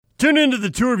Tune into the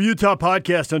Tour of Utah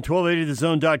podcast on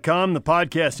 1280thezone.com. The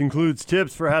podcast includes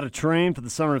tips for how to train for the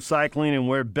summer of cycling and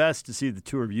where best to see the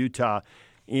Tour of Utah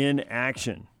in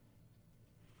action.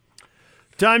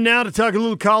 Time now to talk a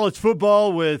little college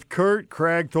football with Kurt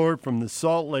Kragthorpe from the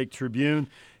Salt Lake Tribune.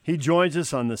 He joins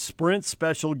us on the Sprint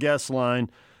special guest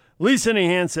line. Lease any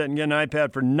handset and get an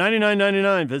iPad for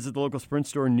 $99.99. Visit the local Sprint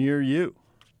store near you.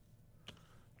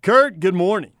 Kurt, good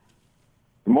morning.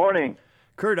 Good morning.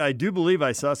 Kurt, I do believe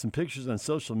I saw some pictures on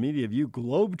social media of you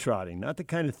globetrotting, not the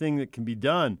kind of thing that can be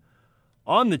done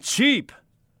on the cheap,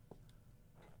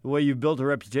 the way you've built a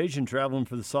reputation traveling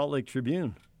for the Salt Lake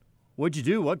Tribune. What'd you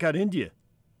do? What got into you?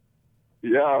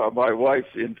 Yeah, my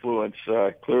wife's influence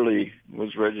clearly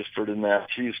was registered in that.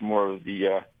 She's more of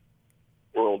the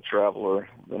world traveler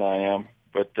than I am.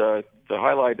 But the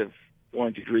highlight of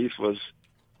going to Greece was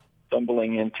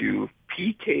stumbling into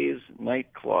PK's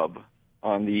nightclub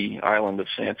on the island of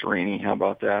Santorini. How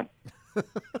about that?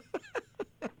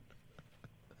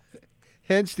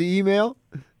 Hence the email?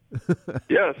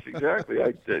 Yes, exactly.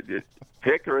 I did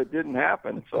pick or it didn't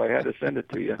happen, so I had to send it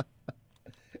to you.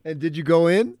 And did you go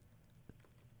in?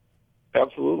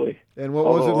 Absolutely. And what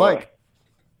was it like?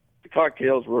 The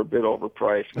cocktails were a bit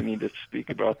overpriced. We need to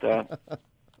speak about that.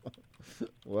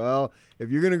 Well, if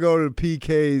you're going to go to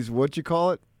PK's, what you call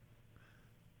it?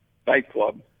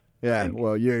 Nightclub. Yeah,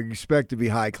 well, you expect to be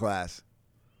high class.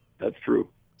 That's true.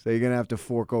 So you're going to have to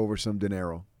fork over some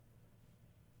dinero.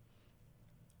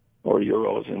 Or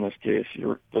euros in this case.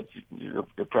 Your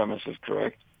premise is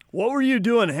correct. What were you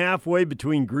doing halfway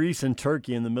between Greece and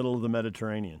Turkey in the middle of the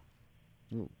Mediterranean?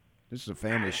 Ooh, this is a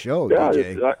family show, yeah,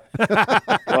 DJ.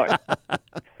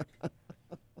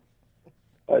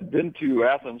 I'd been to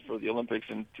Athens for the Olympics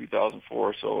in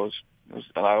 2004, so it was,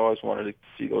 and I always wanted to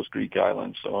see those Greek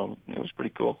islands, so it was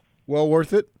pretty cool. Well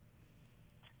worth it?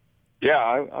 Yeah,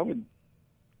 I would.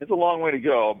 It's a long way to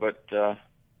go, but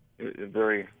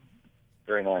very,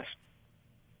 very nice.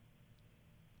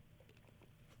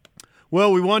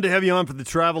 Well, we wanted to have you on for the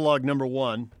Travelogue number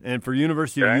 1 and for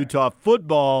University of Utah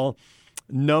football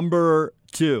number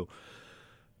 2.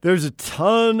 There's a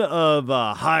ton of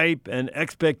hype and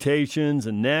expectations,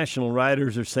 and national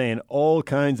writers are saying all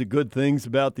kinds of good things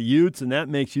about the Utes, and that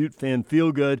makes Ute fan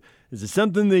feel good. Is it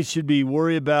something they should be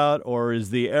worried about, or is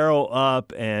the arrow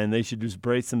up and they should just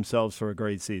brace themselves for a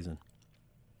great season?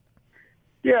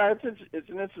 Yeah, it's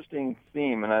an interesting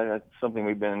theme, and it's something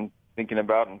we've been thinking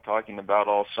about and talking about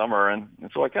all summer. And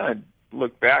so I kind of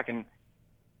look back, and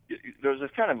there's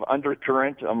this kind of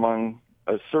undercurrent among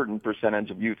a certain percentage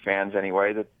of Ute fans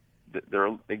anyway, that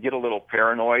they get a little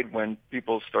paranoid when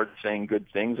people start saying good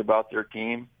things about their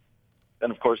team.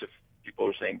 And of course, if people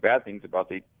are saying bad things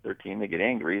about their team, they get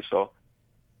angry. So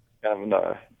kind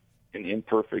of an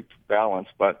imperfect balance.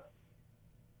 But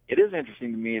it is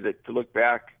interesting to me that to look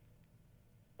back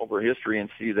over history and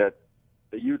see that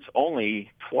the Utes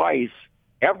only twice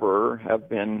ever have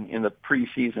been in the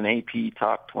preseason AP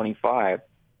top 25.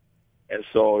 And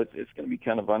so it's going to be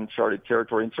kind of uncharted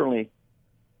territory. And certainly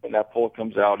when that poll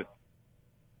comes out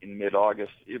in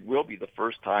mid-August, it will be the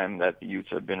first time that the Utes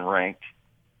have been ranked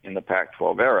in the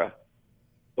Pac-12 era.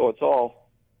 So it's all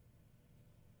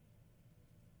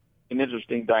an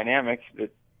interesting dynamic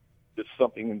that it's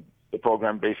something the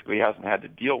program basically hasn't had to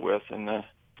deal with in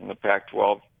the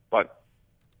Pac-12. But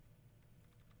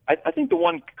I think the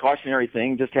one cautionary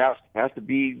thing just has to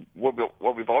be what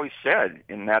we've always said,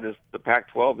 and that is the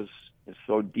Pac-12 is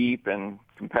so deep and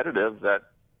competitive that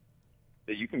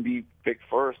you can be picked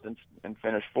first and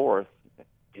finish fourth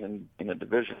in a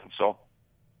division. So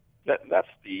that's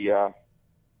the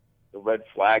red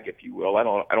flag, if you will. I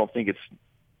don't think it's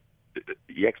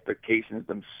the expectations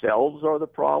themselves are the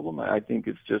problem. I think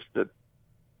it's just that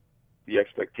the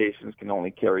expectations can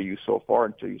only carry you so far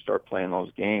until you start playing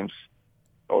those games,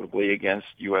 notably against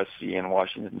USC and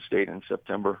Washington State in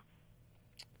September.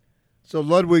 So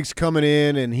Ludwig's coming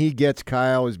in, and he gets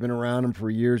Kyle. He's been around him for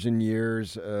years and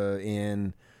years.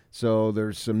 So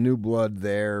there's some new blood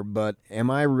there. But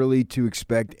am I really to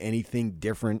expect anything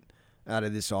different out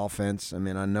of this offense? I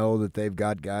mean, I know that they've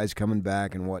got guys coming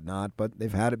back and whatnot, but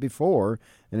they've had it before,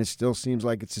 and it still seems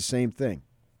like it's the same thing.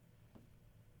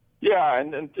 Yeah,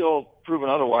 and until proven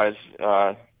otherwise,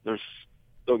 there's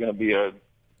still going to be a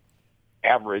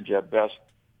average at best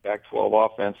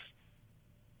Pac-12 offense.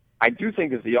 I do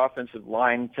think as the offensive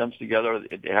line comes together,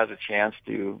 it has a chance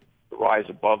to rise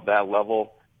above that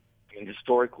level. I mean,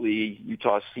 historically,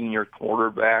 Utah's senior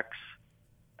quarterbacks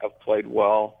have played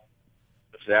well.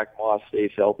 If Zach Moss stays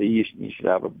healthy, he should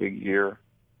have a big year.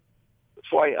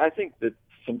 So I think that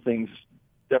some things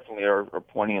definitely are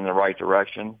pointing in the right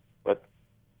direction, but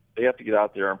they have to get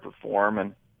out there and perform.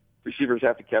 And receivers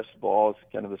have to catch the ball. It's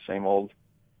kind of the same old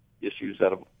issues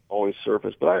that have always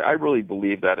surfaced. But I really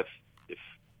believe that if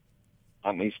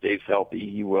Huntley stays healthy,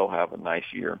 he will have a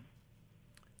nice year.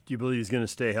 Do you believe he's going to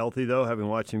stay healthy, though, having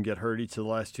watched him get hurt each of the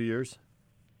last 2 years?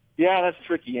 Yeah, that's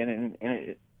tricky.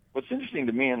 What's interesting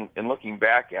to me in looking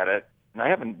back at it, and I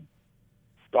haven't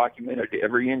documented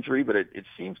every injury, but it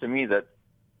seems to me that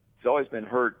he's always been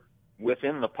hurt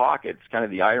within the pocket. It's kind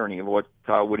of the irony of what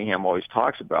Kyle Whittingham always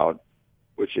talks about,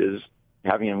 which is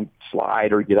having him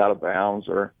slide or get out of bounds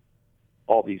or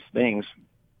all these things.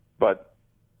 But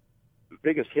the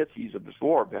biggest hits he's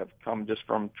absorbed have come just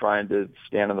from trying to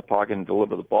stand in the pocket and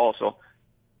deliver the ball. So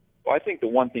I think the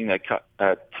one thing that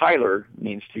Tyler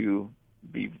needs to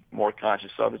be more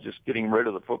conscious of is just getting rid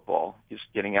of the football, just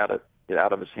getting it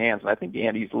out of his hands. And I think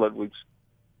Andy Ludwig's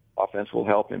offense will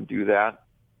help him do that.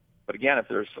 But again, if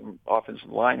there's some offensive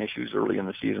line issues early in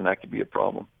the season, that could be a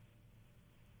problem.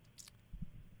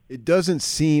 It doesn't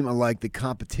seem like the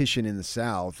competition in the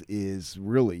South is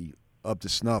really up to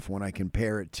snuff when I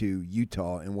compare it to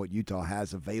Utah and what Utah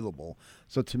has available.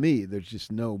 So to me, there's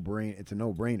just it's a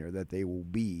no-brainer that they will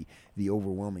be the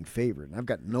overwhelming favorite. And I've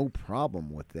got no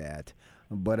problem with that.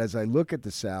 But as I look at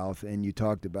the South, and you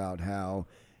talked about how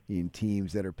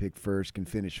teams that are picked first can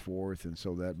finish fourth, and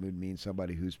so that would mean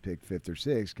somebody who's picked fifth or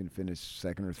sixth can finish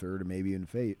second or third or maybe even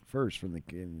first from the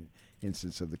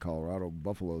instance of the Colorado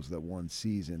Buffaloes that won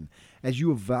season. As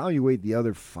you evaluate the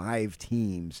other 5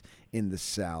 teams in the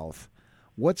South,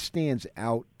 what stands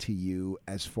out to you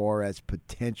as far as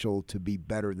potential to be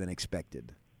better than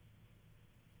expected?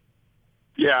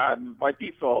 Yeah, my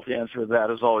default answer to that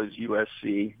is always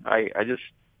USC.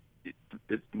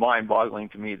 It's mind-boggling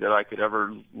to me that I could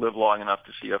ever live long enough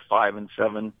to see a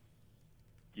 5-7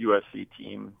 USC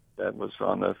team that was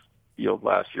on the field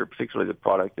last year, particularly the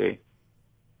product they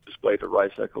displayed at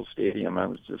Rice-Eccles Stadium. I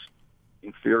was just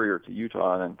inferior to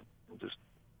Utah, and just,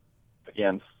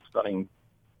 again, stunning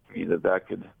to me that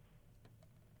could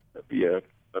be a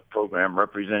program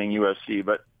representing USC.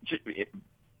 But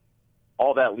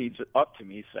all that leads up to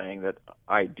me saying that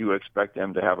I do expect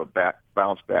them to have a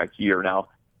bounce-back year. Now,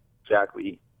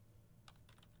 exactly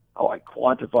how I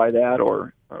quantify that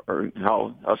or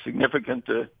how significant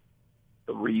the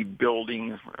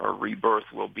rebuilding or rebirth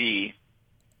will be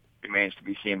remains to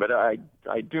be seen. But I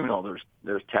do know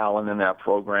there's talent in that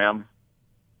program.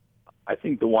 I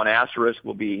think the one asterisk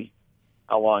will be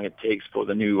how long it takes for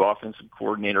the new offensive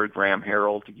coordinator, Graham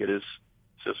Harrell, to get his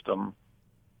system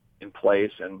in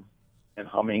place and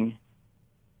humming.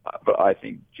 But I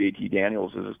think J.T.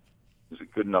 Daniels is a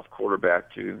good enough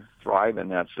quarterback to thrive in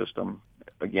that system.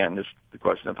 Again, just the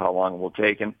question of how long it will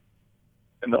take. And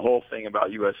the whole thing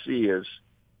about USC is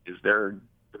their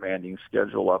demanding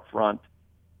schedule up front,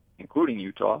 including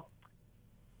Utah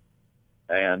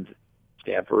and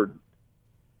Stanford.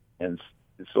 And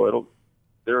so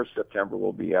their September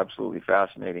will be absolutely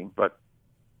fascinating. But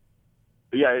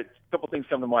yeah, a couple things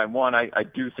come to mind. One, I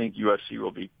do think USC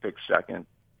will be picked second,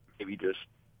 maybe just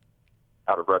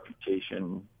out of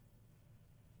reputation,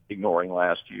 ignoring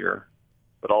last year,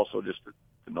 but also just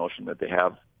the notion that they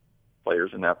have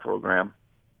players in that program.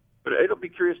 But it'll be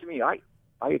curious to me. I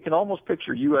can almost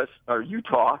picture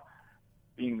Utah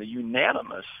being the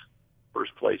unanimous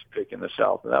first place pick in the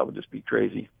South, and that would just be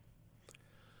crazy.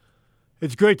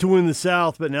 It's great to win the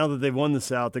South, but now that they've won the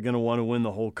South, they're going to want to win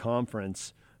the whole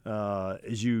conference.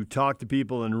 As you talk to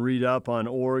people and read up on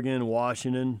Oregon,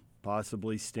 Washington,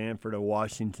 possibly Stanford or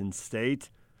Washington State,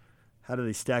 how do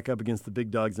they stack up against the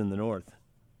big dogs in the North?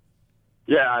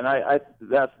 Yeah, and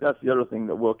that's the other thing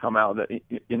that will come out that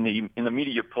in the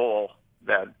media poll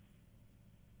that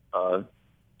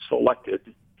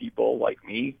selected people like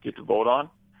me get to vote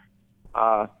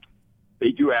on.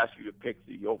 They do ask you to pick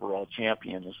the overall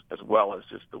champion as well as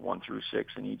just the 1 through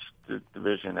 6 in each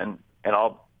division, and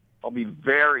I'll be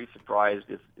very surprised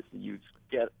if the Utes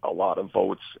get a lot of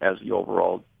votes as the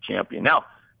overall champion. Now,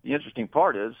 the interesting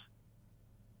part is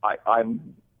I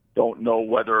don't know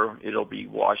whether it'll be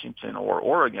Washington or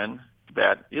Oregon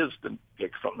that is the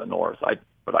pick from the North.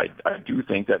 But I do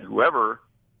think that whoever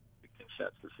the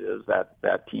consensus is,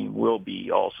 that team will be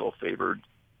also favored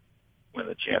win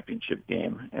the championship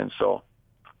game. And so,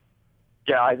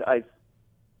 yeah,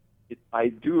 I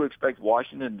do expect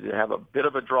Washington to have a bit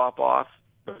of a drop-off,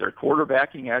 but their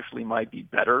quarterbacking actually might be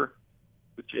better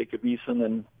with Jacob Eason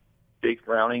and Jake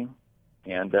Browning,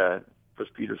 and Chris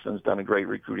Peterson's done a great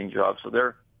recruiting job. So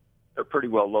they're pretty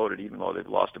well loaded, even though they've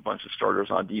lost a bunch of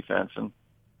starters on defense. And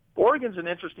Oregon's an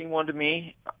interesting one to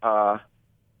me. I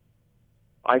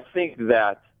think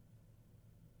that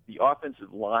the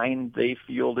offensive line they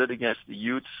fielded against the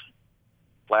Utes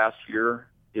last year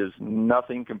is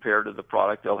nothing compared to the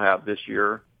product they'll have this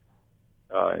year.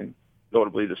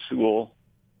 Notably, the Sewell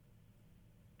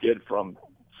kid from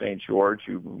St. George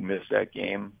who missed that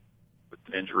game with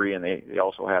injury, and they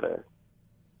also had I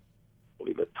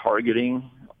believe a targeting,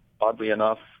 oddly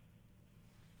enough,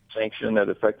 sanction that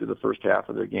affected the first half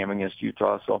of their game against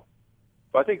Utah. So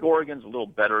I think Oregon's a little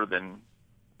better than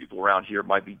people around here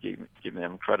might be giving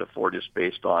them credit for, just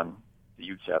based on the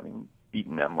Utes having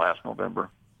beaten them last November.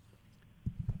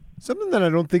 Something that I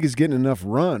don't think is getting enough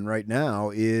run right now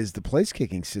is the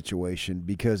place-kicking situation,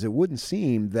 because it wouldn't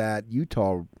seem that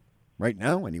Utah, right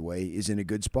now anyway, is in a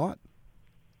good spot.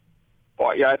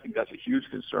 Oh, yeah, I think that's a huge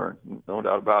concern, no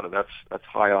doubt about it. That's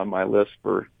high on my list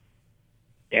for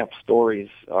amp stories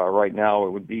right now.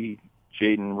 It would be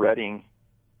Jaden Redding,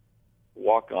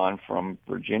 walk-on from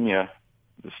Virginia,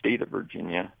 the state of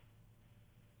Virginia,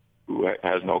 who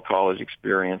has no college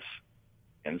experience.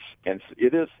 And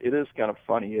it is kind of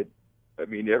funny.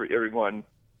 Everyone,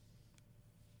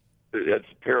 as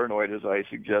paranoid as I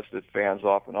suggest that fans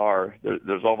often are,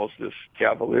 there's almost this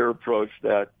cavalier approach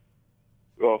that,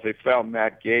 well, if they found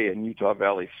Matt Gay in Utah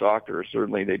Valley soccer,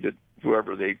 certainly they did.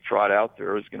 Whoever they trot out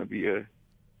there is going to be a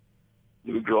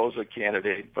Lou Groza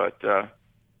candidate. But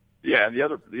yeah, and the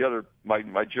other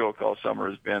my joke all summer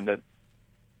has been that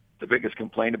the biggest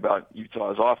complaint about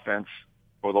Utah's offense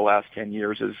for the last 10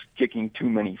 years is kicking too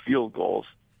many field goals.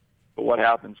 But what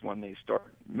happens when they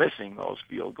start missing those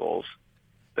field goals?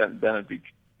 Then the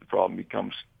problem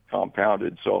becomes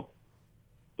compounded. So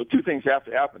the two things have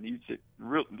to happen. You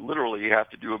literally have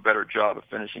to do a better job of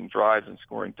finishing drives and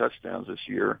scoring touchdowns this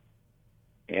year.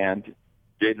 And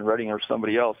Jaden Redding or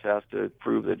somebody else has to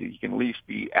prove that he can at least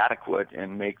be adequate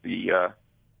and make the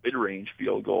mid-range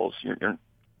field goals.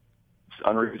 It's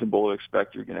unreasonable to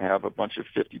expect you're going to have a bunch of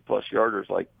 50-plus yarders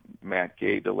like Matt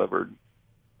Gay delivered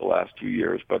the last 2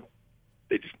 years, but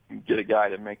they just get a guy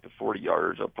to make the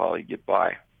 40-yarders, they'll probably get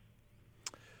by.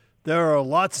 There are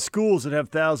lots of schools that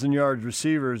have 1,000-yard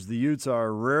receivers. The Utes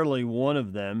are rarely one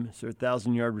of them. Is there a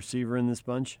 1,000-yard receiver in this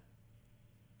bunch?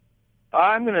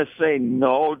 I'm going to say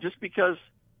no, just because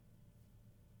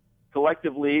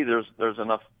collectively there's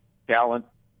enough talent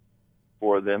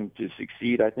for them to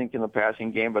succeed, I think, in the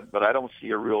passing game. But I don't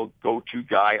see a real go-to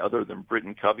guy other than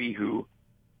Britton Covey, who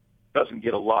doesn't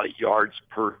get a lot of yards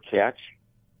per catch.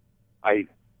 I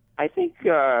think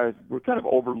we're kind of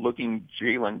overlooking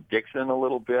Jalen Dixon a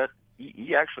little bit.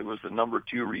 He actually was the number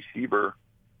 2 receiver,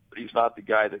 but he's not the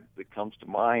guy that comes to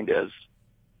mind as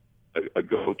a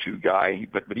go-to guy.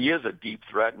 But he is a deep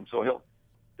threat, and so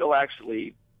he'll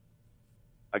actually,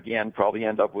 again, probably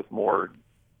end up with more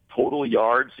total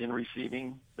yards in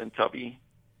receiving than Covey.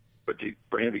 But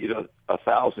for him to get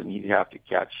 1,000, he'd have to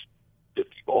catch 50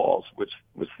 balls, which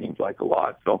seems like a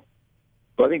lot. So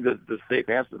I think the safe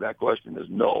answer to that question is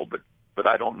no, but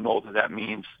I don't know that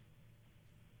means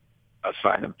a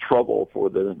sign of trouble for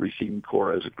the receiving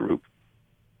corps as a group.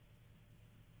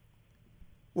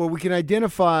 Well, we can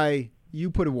identify, you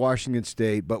put in Washington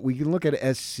State, but we can look at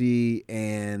SC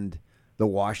and the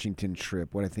Washington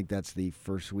trip. What I think that's the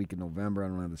first week of November. I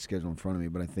don't have the schedule in front of me,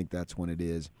 but I think that's when it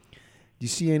is. Do you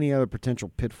see any other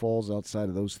potential pitfalls outside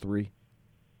of those three?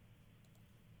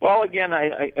 Well, again,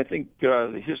 I think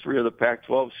the history of the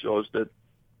Pac-12 shows that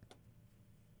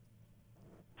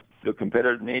the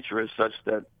competitive nature is such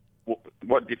that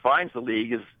what defines the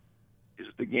league is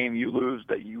the game you lose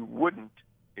that you wouldn't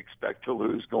expect to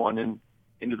lose going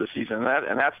into the season,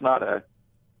 and that's not a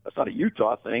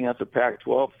Utah thing. That's a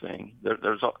Pac-12 thing.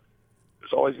 There's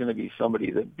always going to be somebody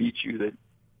that beats you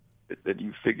that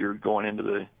you figured going into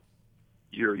the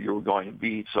year you were going to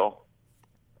beat. So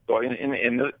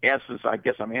in the essence, I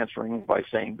guess I'm answering by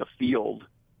saying the field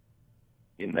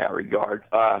in that regard.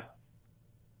 But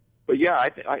yeah,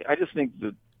 I just think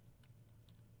that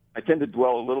I tend to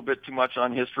dwell a little bit too much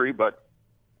on history, but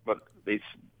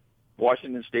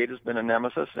Washington State has been a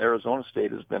nemesis. Arizona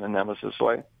State has been a nemesis. So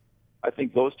I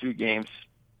think those two games,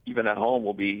 even at home,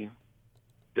 will be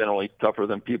generally tougher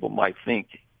than people might think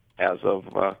as of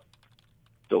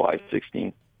July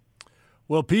 16th.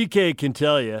 Well, PK can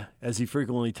tell you, as he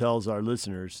frequently tells our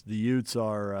listeners, the Utes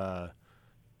are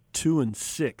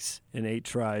 2-6 in 8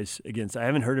 tries against. I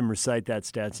haven't heard him recite that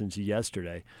stat since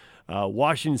yesterday.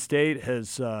 Washington State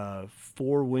has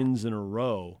 4 wins in a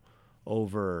row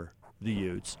over the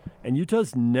Utes, and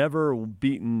Utah's never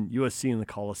beaten USC in the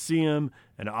Coliseum,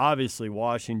 and obviously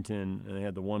Washington, and they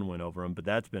had the 1 win over them, but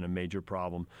that's been a major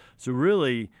problem. So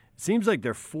really, it seems like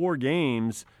they're 4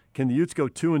 games. Can the Utes go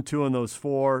 2-2 on those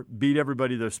 4, beat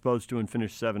everybody they're supposed to, and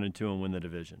finish 7-2 and win the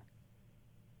division?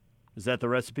 Is that the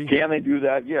recipe? Can they do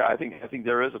that? Yeah, I think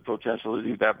there is a potential to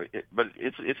do that, but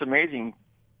it's amazing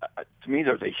to me,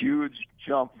 there's a huge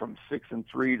jump from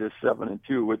 6-3 to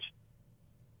 7-2, which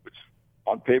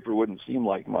on paper wouldn't seem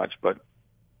like much, but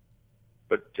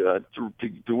to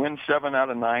win 7 out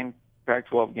of 9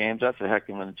 Pac-12 games, that's a heck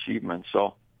of an achievement.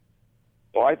 So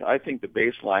I think the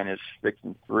baseline is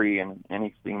 6-3, and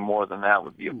anything more than that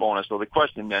would be a bonus. So the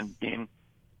question then being,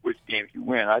 which games you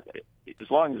win?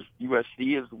 As long as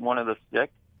USC is one of the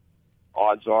 6,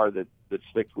 odds are that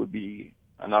 6 would be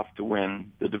enough to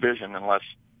win the division, unless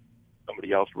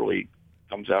somebody else really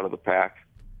comes out of the pack.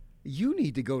 You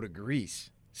need to go to Greece.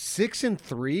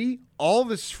 6-3, all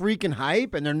this freaking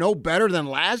hype, and they're no better than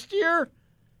last year?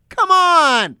 Come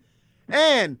on!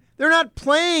 And they're not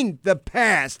playing the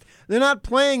past. They're not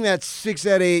playing that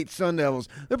 6-8 Sun Devils.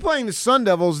 They're playing the Sun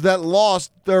Devils that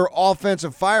lost their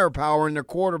offensive firepower in their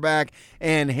quarterback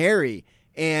and Harry.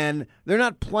 And they're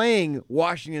not playing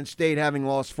Washington State having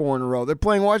lost 4 in a row. They're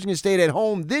playing Washington State at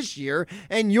home this year,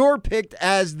 and you're picked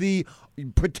as the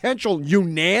potential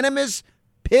unanimous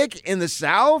pick in the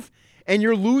South, and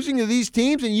you're losing to these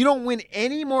teams, and you don't win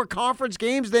any more conference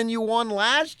games than you won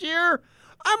last year?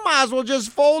 I might as well just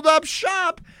fold up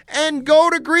shop and go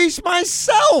to Greece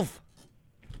myself.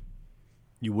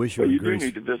 You wish you were in in Greece. Greece.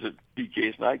 You do need to visit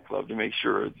PK's nightclub to make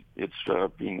sure it's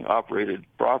being operated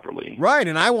properly. Right,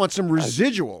 and I want some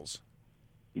residuals.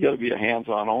 You got to be a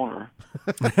hands-on owner.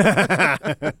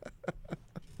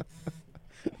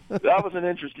 That was an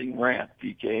interesting rant,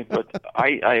 PK. But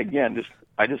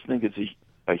I just think it's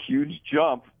a huge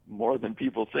jump, more than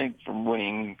people think, from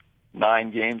winning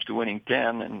 9 games to winning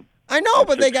 10. And I know,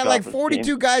 but they got like 6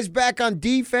 42 guys back on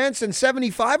defense, and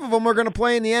 75 of them are going to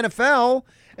play in the NFL,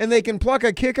 and they can pluck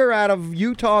a kicker out of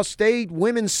Utah State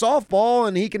women's softball,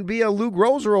 and he can be a Luke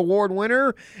Roser Award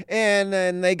winner. And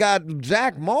then they got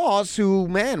Zach Moss, who,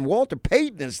 man, Walter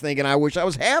Payton is thinking, I wish I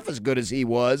was half as good as he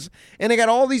was. And they got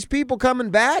all these people coming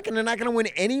back, and they're not going to win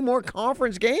any more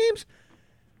conference games?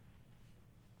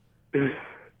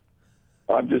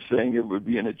 I'm just saying it would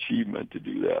be an achievement to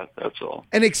do that. That's all.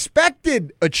 An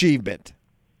expected achievement.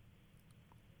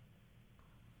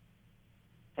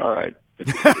 All right.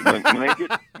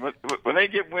 When they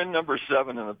get win number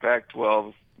 7 in the Pac-12,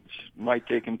 which might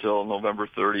take until November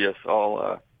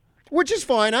 30th, Which is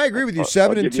fine. I agree with you. I'll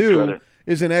 7-2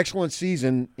 is an excellent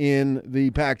season in the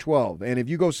Pac-12, and if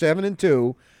you go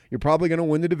 7-2, you're probably going to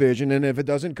win the division, and if it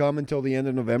doesn't come until the end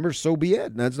of November, so be it.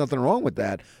 And there's nothing wrong with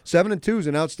that. 7-2 is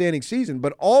an outstanding season,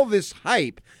 but all this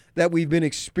hype that we've been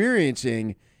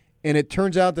experiencing, and it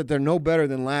turns out that they're no better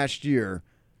than last year,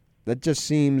 that just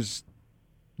seems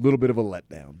a little bit of a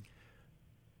letdown.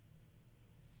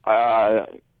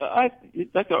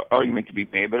 That's an argument to be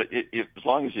made, but as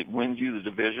long as it wins you the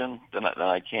division, then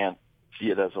I can't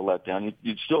see it as a letdown.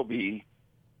 You'd still be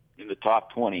in the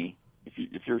top 20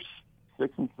 if you're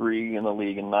 6-3 in the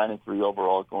league and 9-3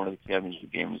 overall going to the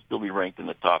championship game, you'd still be ranked in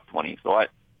the top 20. So I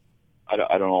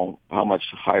don't know how much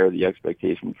higher the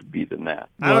expectations would be than that.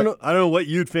 I don't know what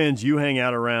Ute fans you hang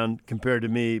out around compared to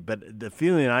me, but the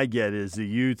feeling I get is the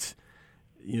Utes,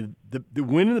 the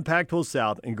win in the Pac-12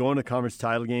 South and going to conference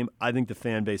title game, I think the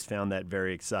fan base found that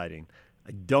very exciting.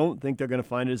 I don't think they're going to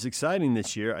find it as exciting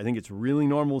this year. I think it's really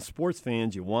normal with sports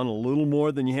fans. You want a little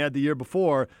more than you had the year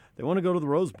before. They want to go to the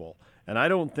Rose Bowl. And I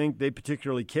don't think they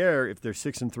particularly care if they're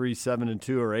 6-3,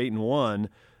 7-2, or 8-1.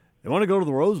 They want to go to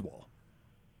the Rose Bowl.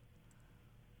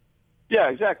 Yeah,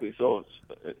 exactly. So,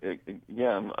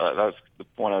 again, that's the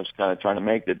point I was kind of trying to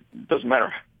make, that it doesn't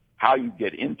matter how you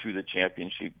get into the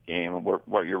championship game and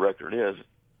what your record is,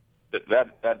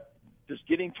 that just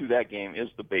getting to that game is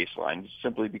the baseline,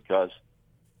 simply because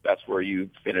that's where you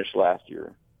finished last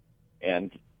year.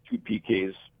 And to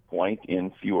PK's point,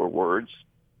 in fewer words,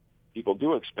 people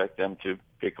do expect them to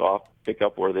pick up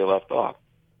where they left off.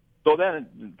 So then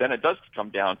it does come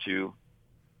down to,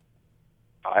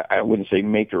 I wouldn't say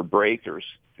make or break or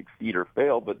succeed or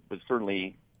fail, but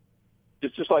certainly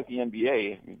it's just like the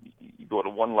NBA. You go to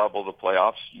one level of the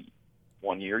playoffs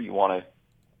one year, you want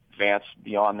to advance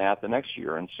beyond that the next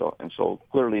year, and so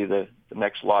clearly the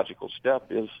next logical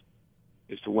step is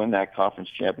to win that conference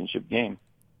championship game.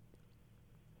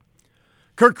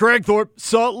 Kurt Kragthorpe,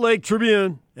 Salt Lake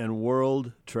Tribune, and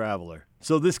World Traveler.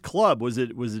 So this club, was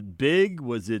it big?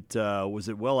 Was it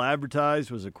well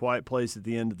advertised? Was it a quiet place at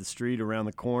the end of the street around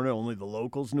the corner? Only the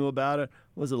locals knew about it?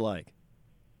 What was it like?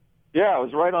 Yeah, it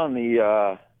was right on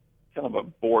the kind of a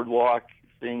boardwalk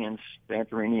thing in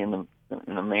Santorini in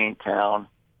the main town,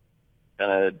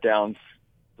 kind of down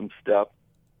some steps.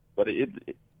 But the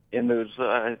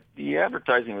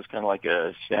advertising was kind of like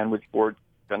a sandwich board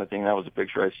kind of thing. That was a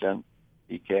picture I sent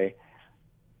EK.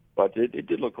 But it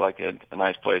did look like a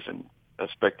nice place and a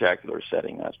spectacular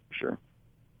setting, that's for sure.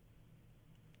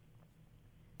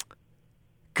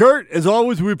 Kurt, as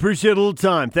always, we appreciate a little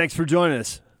time. Thanks for joining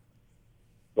us.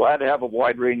 Glad to have a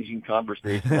wide-ranging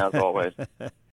conversation, as always.